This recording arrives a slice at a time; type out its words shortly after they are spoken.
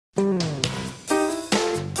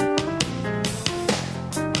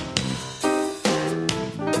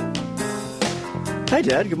Hi,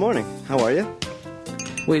 Dad. Good morning. How are you?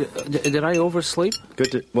 Wait, did I oversleep?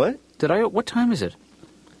 What? What time is it?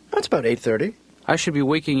 It's about 8:30. I should be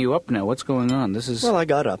waking you up now. What's going on? This is... Well, I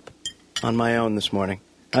got up on my own this morning.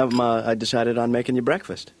 I decided on making you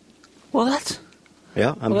breakfast. Well, that's...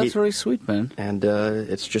 Yeah, that's very sweet, man. And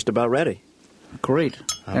it's just about ready. Great.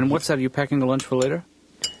 And what's that? Are you packing a lunch for later?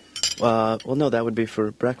 Well, no, that would be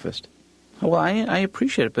for breakfast. Well, I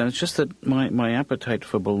appreciate it, but it's just that my appetite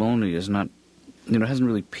for bologna is not, hasn't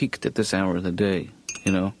really peaked at this hour of the day,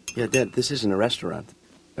 Yeah, Dad, this isn't a restaurant,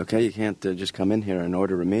 okay? You can't just come in here and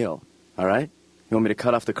order a meal, all right? You want me to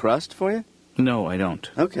cut off the crust for you? No, I don't.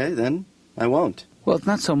 Okay, then I won't. Well, it's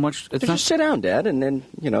not so much... Just sit down, Dad, and then,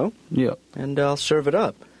 Yeah. And I'll serve it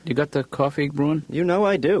up. You got the coffee brewing? You know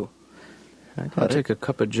I do. I'll take a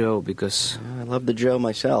cup of Joe because... I love the Joe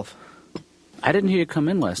myself. I didn't hear you come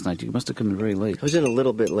in last night. You must have come in very late. I was in a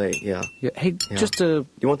little bit late, yeah. Hey, Yeah. just You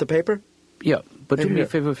want the paper? Yeah, but do me Here. a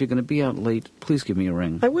favor, if you're going to be out late, please give me a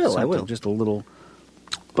ring. I will. Just a little...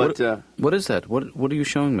 But, What is that? What are you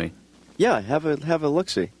showing me? yeah, have a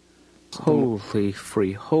look-see. Holy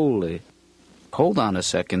free, holy. Hold on a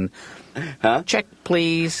second. Huh? Check,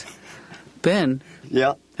 please. Ben,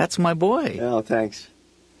 Yeah. that's my boy. Oh, thanks.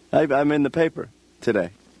 I'm in the paper today.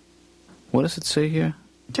 What does it say here?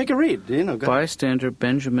 Take a read, go ahead. Bystander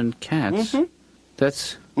Benjamin Katz.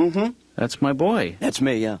 Mhm. That's my boy. That's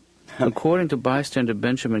me, yeah. According to Bystander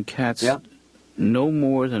Benjamin Katz, Yeah. no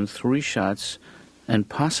more than 3 shots and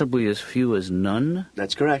possibly as few as none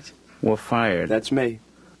That's correct. were fired. That's me.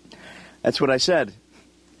 That's what I said.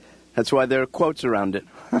 That's why there are quotes around it.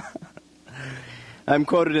 I'm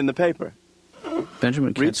quoted in the paper.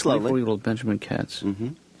 Benjamin Read Katz, slowly. 24-year-old Benjamin Katz. Mm-hmm.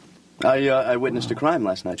 I witnessed a crime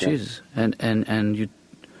last night. Dad. Jesus. And you...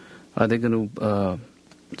 Are they going to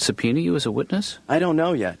subpoena you as a witness? I don't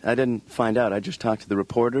know yet. I didn't find out. I just talked to the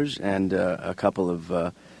reporters and a couple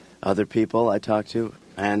of other people I talked to.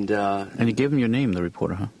 And you gave him your name, the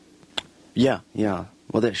reporter, huh? yeah.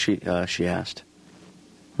 Well, she asked.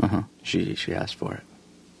 Uh-huh. She asked for it.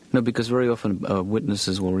 No, because very often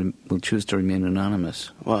witnesses will choose to remain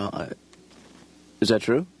anonymous. Well, is that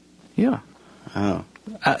true? Yeah. Oh.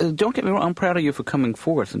 Don't get me wrong, I'm proud of you for coming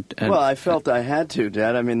forth. And Well, I felt I had to,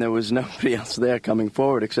 Dad. I mean, there was nobody else there coming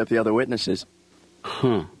forward except the other witnesses.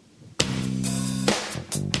 Huh.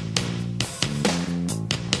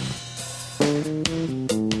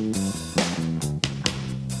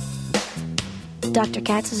 Dr.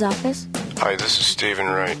 Katz's office? Hi, this is Stephen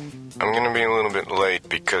Wright. I'm going to be a little bit late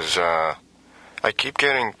because I keep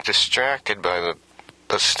getting distracted by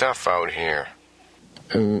the stuff out here.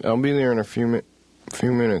 I'll be there in a few minutes.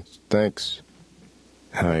 Thanks.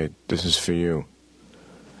 Hi, this is for you.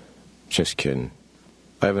 Just kidding.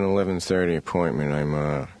 I have an 11:30 appointment.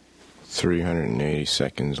 I'm 380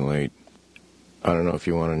 seconds late. I don't know if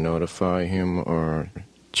you want to notify him or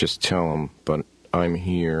just tell him, but I'm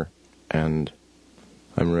here and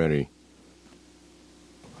I'm ready.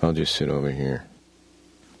 I'll just sit over here.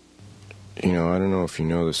 I don't know if you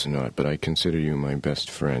know this or not, but I consider you my best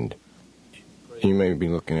friend. You may be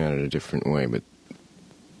looking at it a different way, but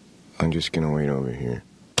I'm just going to wait over here.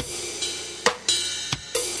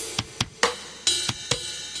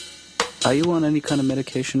 Are you on any kind of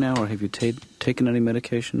medication now, or have you taken any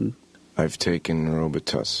medication? I've taken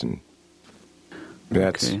Robitussin.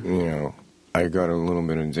 That's, Okay. I got a little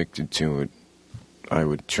bit addicted to it. I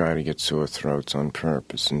would try to get sore throats on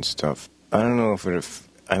purpose and stuff. I don't know if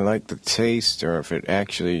I like the taste or if it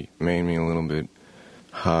actually made me a little bit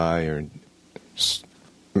high or...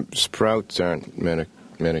 Sprouts aren't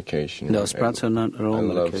medication. No, sprouts are not at all I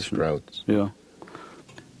medication. love sprouts. Yeah.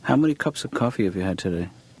 How many cups of coffee have you had today?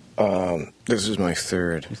 This is my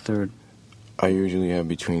third. Your third. I usually have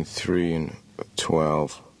between 3 and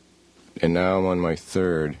 12. And now I'm on my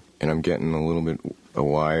third, and I'm getting a little bit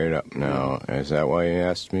wired up now. Is that why you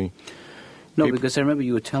asked me? No, because I remember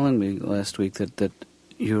you were telling me last week that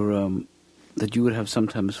you would have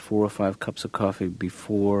sometimes 4 or 5 cups of coffee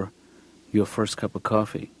before your first cup of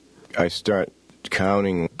coffee. I start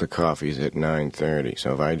counting the coffees at 9:30,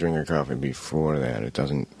 so if I drink a coffee before that, it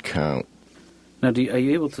doesn't count. Now, are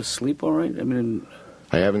you able to sleep all right? I mean...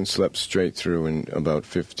 I haven't slept straight through in about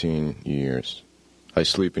 15 years. I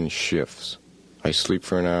sleep in shifts. I sleep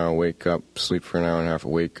for an hour, wake up, sleep for an hour and a half,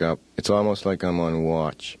 wake up. It's almost like I'm on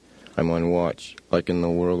watch. I'm on watch, like in the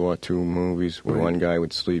World War II movies, where one guy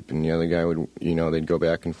would sleep and the other guy would, they'd go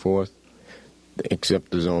back and forth.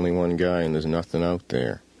 Except there's only one guy and there's nothing out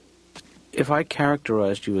there. If I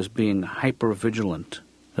characterized you as being hyper-vigilant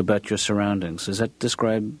about your surroundings, does that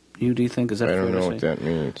describe you, do you think? Is that I fair don't to know say? what that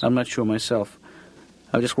means. I'm not sure myself.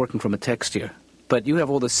 I'm just working from a text here. But you have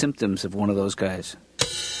all the symptoms of one of those guys.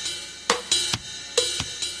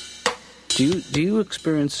 Do you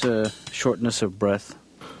experience shortness of breath?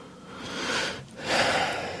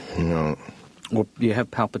 No. Or do you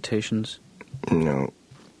have palpitations? No.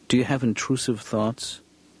 Do you have intrusive thoughts?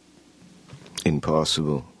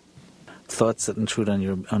 Impossible. Thoughts that intrude on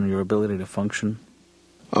your ability to function?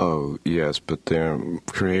 Oh, yes, but they're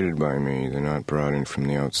created by me. They're not brought in from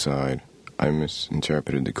the outside. I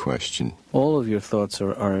misinterpreted the question. All of your thoughts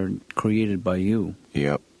are created by you.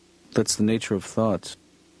 Yep. That's the nature of thoughts.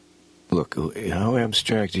 Look, how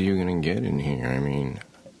abstract are you going to get in here? I mean...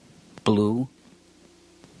 Blue?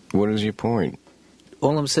 What is your point?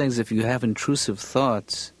 All I'm saying is if you have intrusive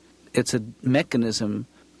thoughts, it's a mechanism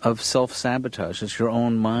of self-sabotage. It's your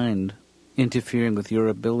own mind interfering with your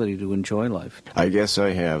ability to enjoy life. I guess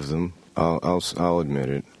I have them. I'll admit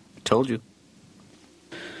it. Told you.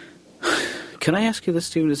 Can I ask you this,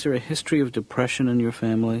 Stephen? Is there a history of depression in your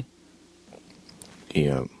family?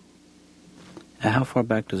 Yeah. How far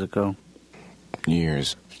back does it go?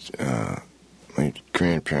 Years. My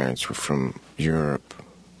grandparents were from Europe.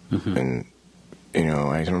 Mm-hmm. And, you know,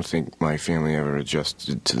 I don't think my family ever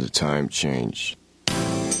adjusted to the time change.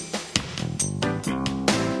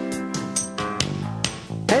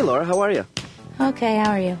 Hey, Laura, how are you? Okay,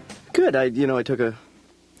 how are you? Good. I took a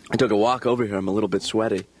walk over here. I'm a little bit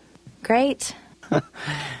sweaty. Great.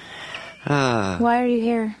 Why are you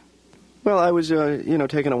here? Well, I was,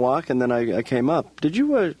 taking a walk, and then I came up. Did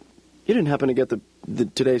you, you didn't happen to get the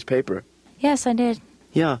today's paper? Yes, I did.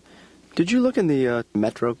 Yeah. Did you look in the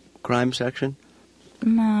Metro crime section?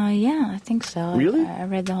 Yeah, I think so. Really? I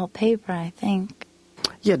read the whole paper, I think.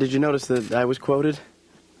 Yeah, did you notice that I was quoted?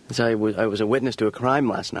 As I was a witness to a crime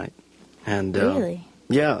last night. And, Really?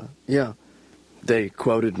 Yeah. They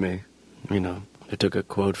quoted me, They took a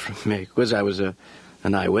quote from me, because I was an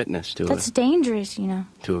eyewitness to That's dangerous,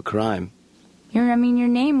 to a crime. Your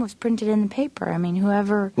name was printed in the paper.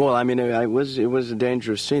 Whoever... Well, it was a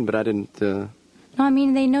dangerous scene, but I didn't... No,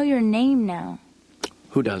 they know your name now.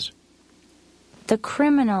 Who does? The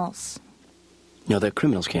criminals. No, the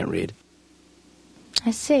criminals can't read.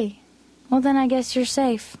 I see. Well, then I guess you're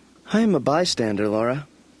safe. I am a bystander, Laura.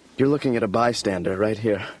 You're looking at a bystander right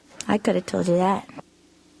here. I could have told you that.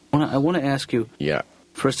 I want to ask you... Yeah.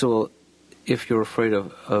 First of all, if you're afraid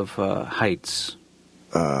of heights.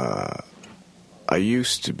 I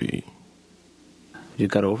used to be. You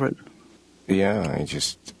got over it? Yeah, I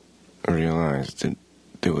just realized that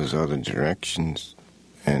there was other directions,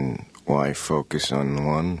 and why focus on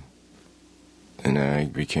one? And then I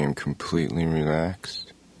became completely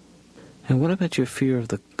relaxed. And what about your fear of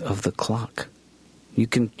the clock? You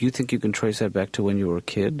think you can trace that back to when you were a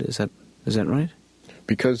kid? Is that right?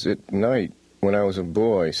 Because at night, when I was a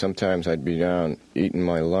boy, sometimes I'd be down eating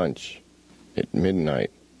my lunch at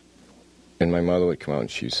midnight, and my mother would come out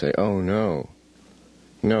and she'd say, "Oh, no,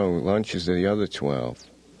 lunch is the other 12.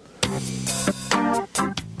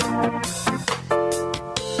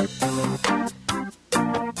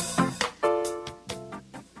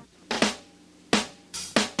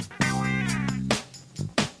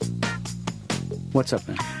 What's up,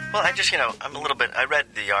 man? Well, I just, I read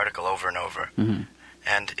the article over and over. Mm-hmm.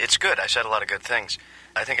 And it's good. I said a lot of good things.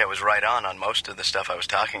 I think I was right on most of the stuff I was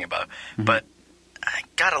talking about. Mm-hmm. But I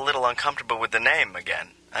got a little uncomfortable with the name again.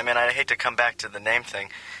 I hate to come back to the name thing,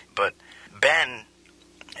 but Ben,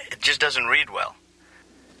 it just doesn't read well.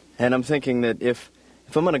 And I'm thinking that if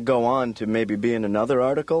I'm going to go on to maybe be in another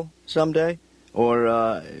article someday,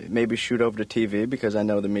 or maybe shoot over to TV, because I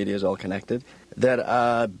know the media is all connected, that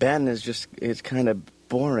Ben it's kind of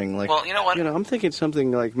boring. Like, well, you know what? I'm thinking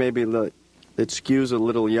something like maybe that skews a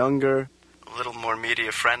little younger, a little more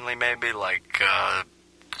media-friendly maybe, like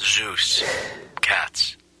Zeus,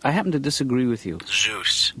 Katz. I happen to disagree with you.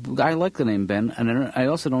 Zeus. I like the name Ben, and I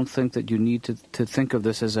also don't think that you need to think of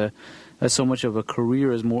this as so much of a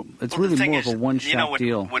career as more. It's really more of a one-shot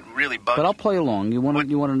deal. What really bugs but I'll play along. You want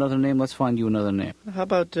another name? Let's find you another name. How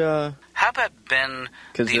about Ben,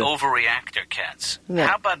 the overreactor, Katz? No.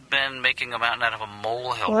 How about Ben making a mountain out of a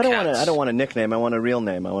molehill, well, Katz? I don't want a nickname. I want a real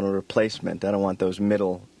name. I want a replacement. I don't want those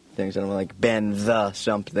middle things. I don't want like Ben the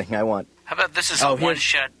something. I want. How about this is a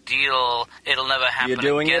one-shot deal? It'll never happen. You're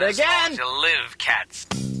doing again it again. As long as you live, Katz.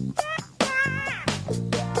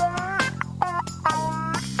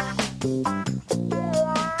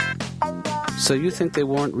 So you think they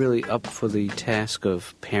weren't really up for the task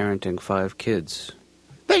of parenting 5 kids?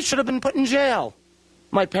 They should have been put in jail.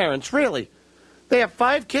 My parents, really. They have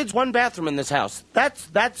 5 kids, 1 bathroom in this house.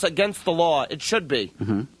 That's against the law. It should be.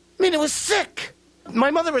 Mm-hmm. It was sick.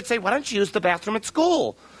 My mother would say, "Why don't you use the bathroom at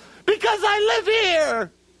school?" Because I live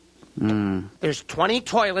here. There's 20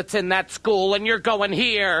 toilets in that school, and you're going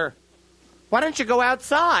here. Why don't you go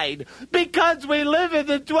outside? Because we live in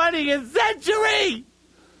the 20th century!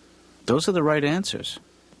 Those are the right answers.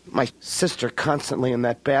 My sister constantly in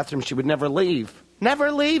that bathroom. She would never leave.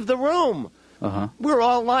 Never leave the room. Uh-huh. We're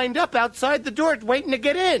all lined up outside the door waiting to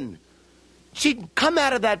get in. She'd come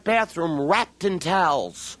out of that bathroom wrapped in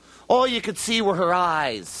towels. All you could see were her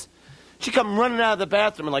eyes. She'd come running out of the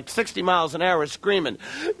bathroom at like 60 miles an hour screaming,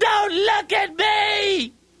 "Don't look at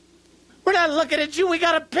me! We're not looking at you, we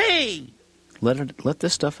gotta pee!" Let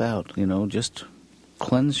this stuff out, just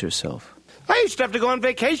cleanse yourself. I used to have to go on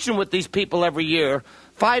vacation with these people every year.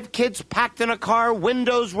 5 kids packed in a car,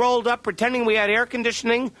 windows rolled up, pretending we had air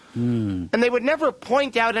conditioning. And they would never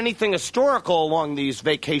point out anything historical along these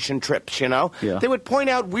vacation trips, Yeah. They would point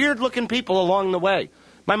out weird-looking people along the way.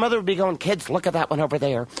 My mother would be going, "Kids, look at that one over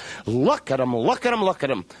there. Look at him, look at him, look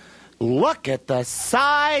at him. Look at the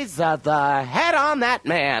size of the head on that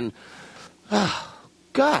man." Oh,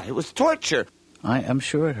 God, it was torture. I'm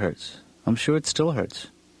sure it hurts. I'm sure it still hurts.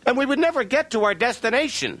 And we would never get to our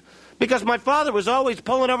destination because my father was always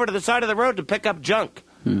pulling over to the side of the road to pick up junk.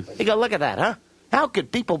 He'd go, "Look at that, huh? How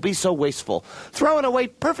could people be so wasteful? Throwing away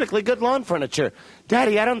perfectly good lawn furniture.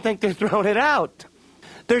 Daddy, I don't think they're throwing it out.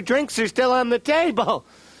 Their drinks are still on the table.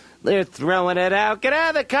 They're throwing it out. Get out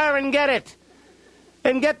of the car and get it.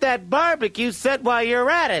 And get that barbecue set while you're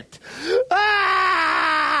at it.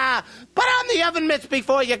 Ah! Put on the oven mitts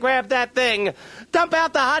before you grab that thing. Dump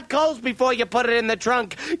out the hot coals before you put it in the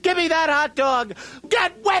trunk. Give me that hot dog.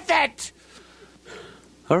 Get with it!"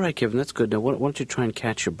 All right, Kevin, that's good. Now, why don't you try and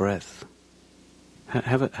catch your breath?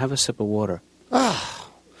 Have a sip of water.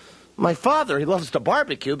 My father, he loves to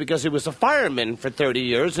barbecue because he was a fireman for 30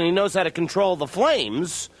 years and he knows how to control the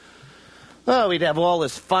flames. Oh, he'd have all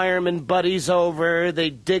his fireman buddies over.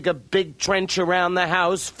 They'd dig a big trench around the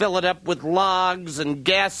house, fill it up with logs and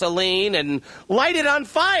gasoline, and light it on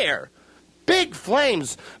fire. Big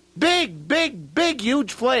flames. Big, big, big,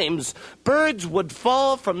 huge flames. Birds would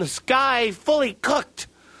fall from the sky fully cooked.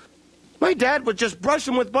 My dad would just brush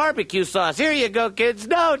them with barbecue sauce. "Here you go, kids."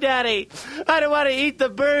 "No, Daddy, I don't want to eat the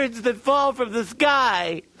birds that fall from the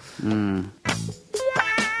sky."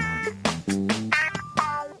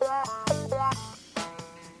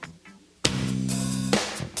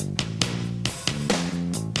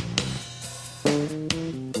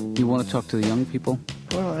 You want to talk to the young people?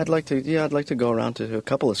 Well, I'd like to go around to a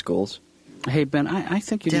couple of schools. Hey, Ben, I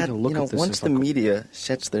think you Dad, need to look at this. once the media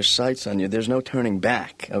sets their sights on you, there's no turning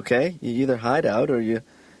back, okay? You either hide out or you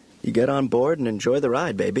get on board and enjoy the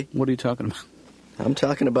ride, baby. What are you talking about? I'm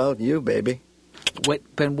talking about you, baby. Wait,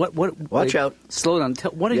 Ben, what? Watch out. Slow down.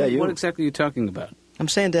 What exactly are you talking about? I'm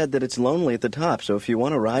saying, Dad, that it's lonely at the top, so if you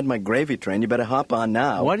want to ride my gravy train, you better hop on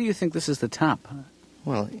now. Why do you think this is the top?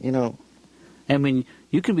 Well, I mean,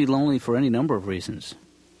 you can be lonely for any number of reasons.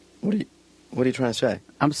 What are you trying to say?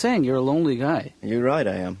 I'm saying you're a lonely guy. You're right,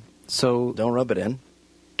 I am. So don't rub it in.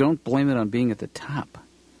 Don't blame it on being at the top.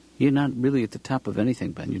 You're not really at the top of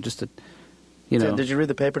anything, Ben. You're just Did you read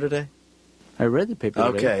the paper today? I read the paper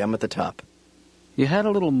today. Okay, I'm at the top. You had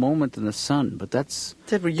a little moment in the sun, but that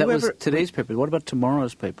was today's paper. What about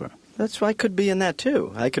tomorrow's paper? I could be in that,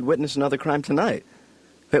 too. I could witness another crime tonight.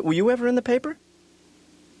 But were you ever in the paper?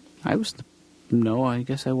 No, I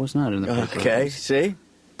guess I was not in the paper. Okay, see?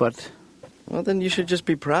 But... Well, then you should just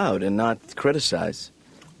be proud and not criticize.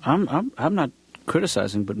 I'm not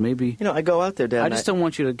criticizing, but maybe... I go out there, Dad. I just don't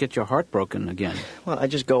want you to get your heart broken again. Well, I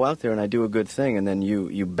just go out there and I do a good thing, and then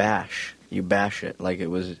you bash it like it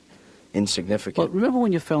was insignificant. Well, remember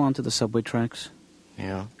when you fell onto the subway tracks?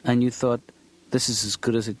 Yeah. And you thought, this is as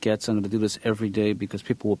good as it gets. I'm going to do this every day because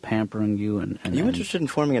people were pampering you. Are you interested in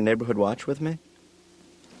forming a neighborhood watch with me?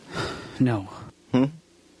 No.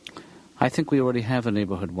 I think we already have a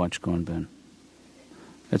neighborhood watch going, Ben.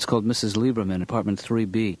 It's called Mrs. Lieberman, apartment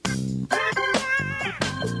 3B.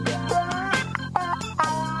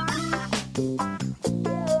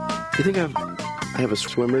 You think I have a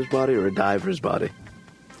swimmer's body or a diver's body?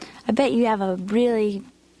 I bet you have a really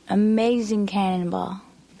amazing cannonball.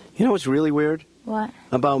 You know what's really weird? What?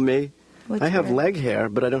 About me? What's I have weird? leg hair,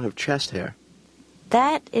 but I don't have chest hair.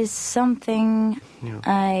 That is something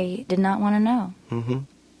I did not want to know. Mm-hmm.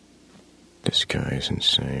 This guy is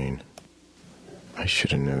insane. I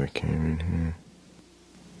should have never came in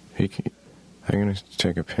here. I'm going to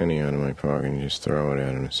take a penny out of my pocket and just throw it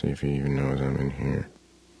at him to see if he even knows I'm in here.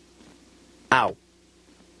 Ow.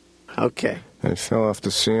 Okay. It fell off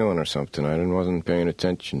the ceiling or something. I wasn't paying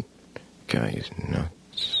attention. Guy is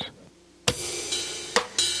nuts.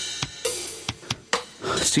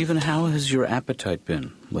 Stephen, how has your appetite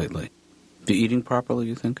been lately? You eating properly,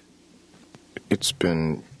 you think? It's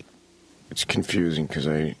confusing because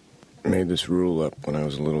I made this rule up when I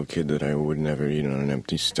was a little kid that I would never eat on an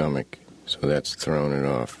empty stomach, so that's thrown it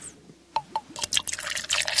off.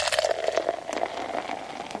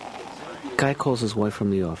 Guy calls his wife from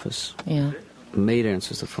the office. Yeah. Maid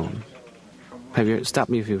answers the phone. Stop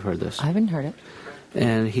me if you've heard this. I haven't heard it.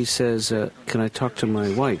 And he says, can I talk to my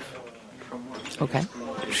wife? Okay.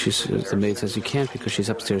 The maid says, you can't because she's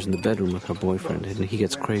upstairs in the bedroom with her boyfriend. And he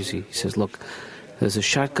gets crazy. He says, look, there's a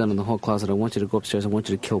shotgun in the hall closet. I want you to go upstairs. I want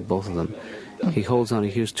you to kill both of them. He holds on. He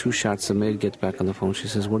hears 2 shots. The maid gets back on the phone. She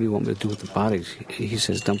says, what do you want me to do with the bodies? He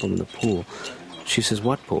says, dump them in the pool. She says,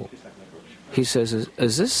 what pool? He says,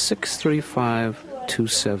 is this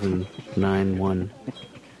 635-2791?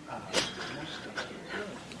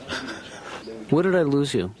 Where did I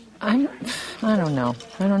lose you? I don't know.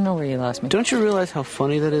 I don't know where you lost me. Don't you realize how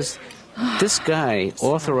funny that is? This guy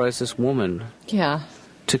authorized this woman Yeah.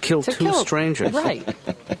 to kill 2 strangers. Right.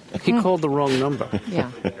 He called the wrong number.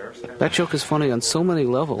 Yeah. That joke is funny on so many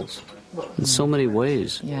levels, in so many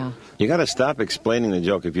ways. Yeah. You got to stop explaining the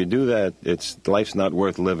joke. If you do that, life's not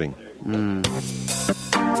worth living.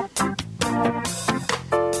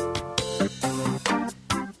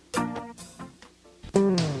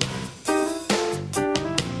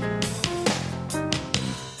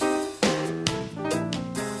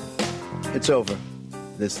 It's over.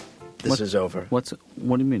 This is over. What do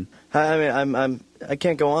you mean? I mean, I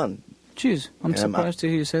can't go on. Jeez, I'm surprised to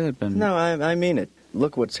hear you say that, Ben. No, I mean it.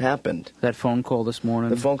 Look what's happened. That phone call this morning?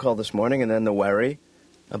 The phone call this morning, and then the worry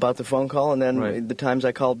about the phone call, and then the times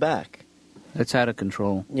I called back. It's out of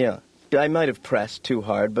control. Yeah. I might have pressed too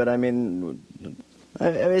hard, but I mean,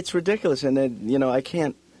 it's ridiculous, and I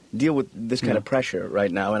can't deal with this kind of pressure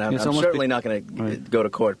right now, and I'm certainly not going to go to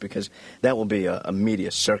court because that will be a media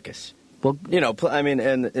circus. Well, I mean,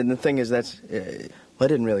 and the thing is, I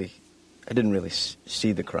didn't really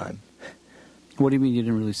see the crime. What do you mean you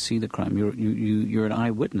didn't really see the crime? You're an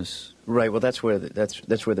eyewitness. Right. Well, that's where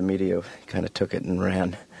the media kind of took it and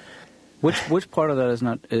ran. Which part of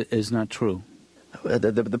that is not true?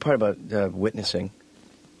 The part about witnessing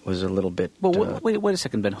was a little bit. Well, wait a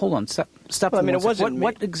second, Ben. Hold on. Stop. Well, I mean, it wasn't.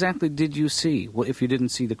 What exactly did you see? If you didn't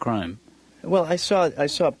see the crime? Well, I saw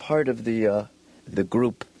part of the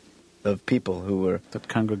group of people who were that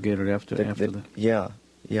congregated after the. Yeah.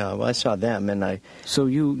 Well, I saw them, and I. So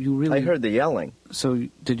you really. I heard the yelling. So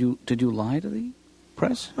did you lie to the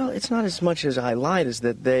press? Well, it's not as much as I lied as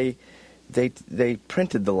that they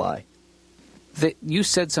printed the lie. You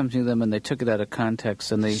said something to them, and they took it out of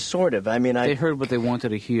context, and they sort of. I mean, they heard what they wanted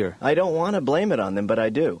to hear. I don't want to blame it on them, but I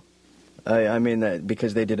do. I mean,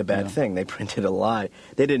 because they did a bad thing. They printed a lie.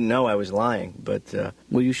 They didn't know I was lying, but.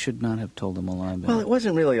 Well, you should not have told them a lie. Ben. Well, it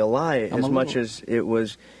wasn't really a lie much as it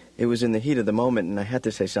was. It was in the heat of the moment, and I had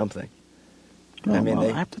to say something. I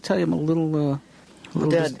have to tell you, I'm a little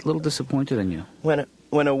disappointed in you.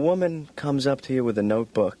 When a woman comes up to you with a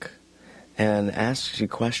notebook and asks you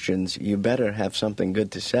questions, you better have something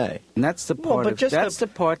good to say. And that's the part. The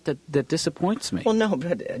part that disappoints me. Well, no,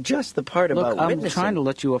 but just the part about witnessing. I'm trying to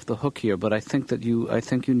let you off the hook here, but I think you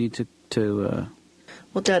need to.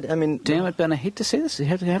 Well, Dad, I mean. Damn it, Ben! I hate to say this. You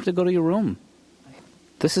have to go to your room.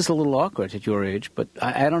 This is a little awkward at your age, but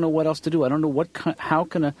I don't know what else to do. I don't know how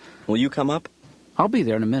can a... Will you come up? I'll be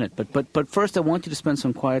there in a minute, but first I want you to spend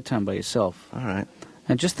some quiet time by yourself. All right.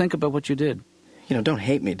 And just think about what you did. Don't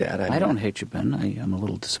hate me, Dad. I don't hate you, Ben. I'm a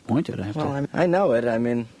little disappointed. I know it. I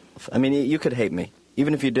mean, you could hate me.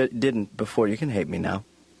 Even if you didn't before, you can hate me now.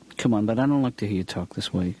 Come on, but I don't like to hear you talk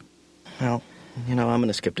this way. Well, I'm going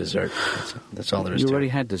to skip dessert. That's all there is to it. You already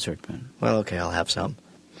had dessert, Ben. Well, okay, I'll have some.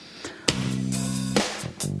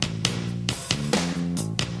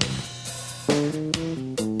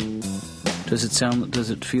 Does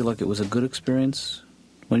it feel like it was a good experience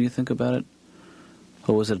when you think about it?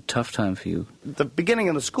 Or was it a tough time for you? The beginning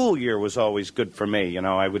of the school year was always good for me.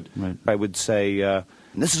 I would say,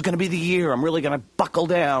 this is going to be the year. I'm really going to buckle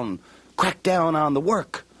down, crack down on the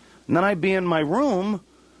work. And then I'd be in my room,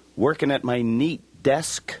 working at my neat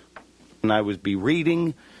desk, and I would be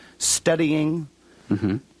reading, studying,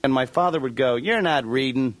 and my father would go, "You're not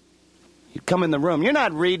reading." He'd come in the room, "You're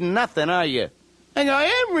not reading nothing, are you?" I go, "I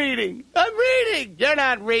am reading. I'm reading." "You're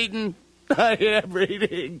not reading." "I am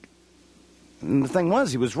reading." And the thing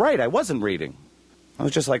was, he was right. I wasn't reading. I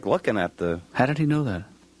was just like looking at the... How did he know that?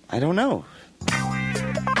 I don't know.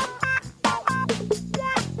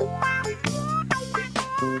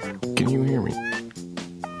 Can you hear me?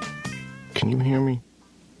 Can you hear me?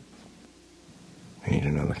 I need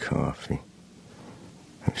another coffee.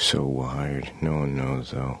 I'm so wired. No one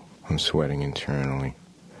knows, though. I'm sweating internally.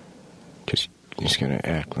 Just just gotta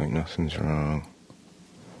act like nothing's wrong.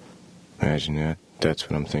 Imagine that. That's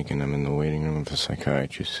what I'm thinking. I'm in the waiting room of a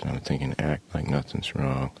psychiatrist, and I'm thinking, act like nothing's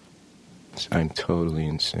wrong. I'm totally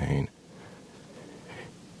insane.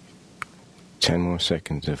 10 more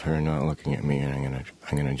seconds of her not looking at me, and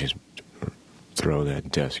I'm gonna just throw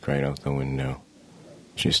that desk right out the window,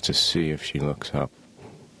 just to see if she looks up.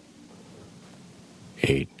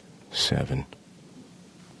 8, 7.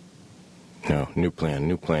 No, new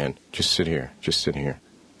plan. Just sit here.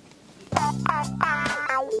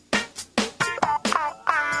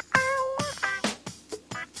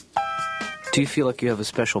 Do you feel like you have a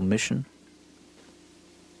special mission?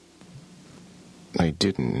 I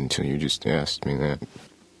didn't until you just asked me that.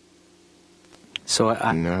 So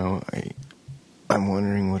Now I'm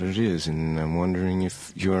wondering what it is, and I'm wondering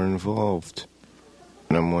if you're involved.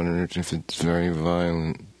 And I'm wondering if it's very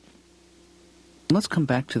violent. Let's come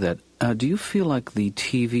back to that. Do you feel like the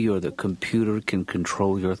TV or the computer can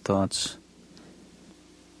control your thoughts?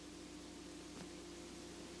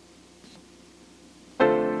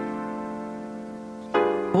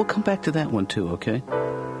 We'll come back to that one too, okay?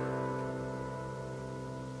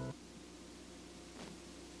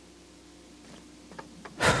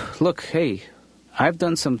 Look, hey, I've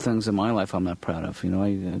done some things in my life I'm not proud of. You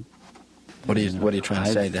know, What are you trying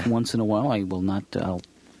to say there? Once in a while, I will not. I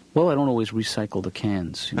don't always recycle the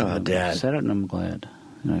cans. You know, Dad. I said it, and I'm glad.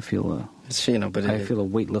 And I feel I feel a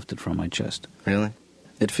weight lifted from my chest. Really?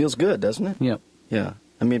 It feels good, doesn't it? Yep. Yeah.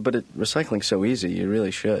 I mean, but recycling's so easy. You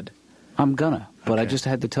really should. I'm gonna, but I Okay. just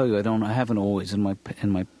had to tell you I haven't always in my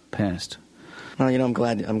past. Well, you know, I'm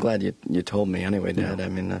glad you told me anyway, Dad. Yeah. I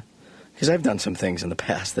mean, because I've done some things in the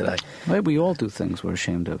past that Well, we all do things we're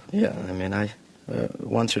ashamed of. Yeah. I mean,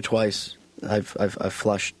 once or twice I've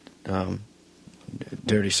flushed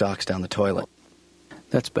dirty socks down the toilet.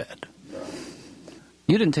 That's bad.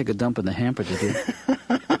 You didn't take a dump in the hamper, did you?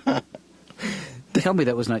 Tell me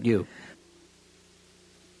that was not you.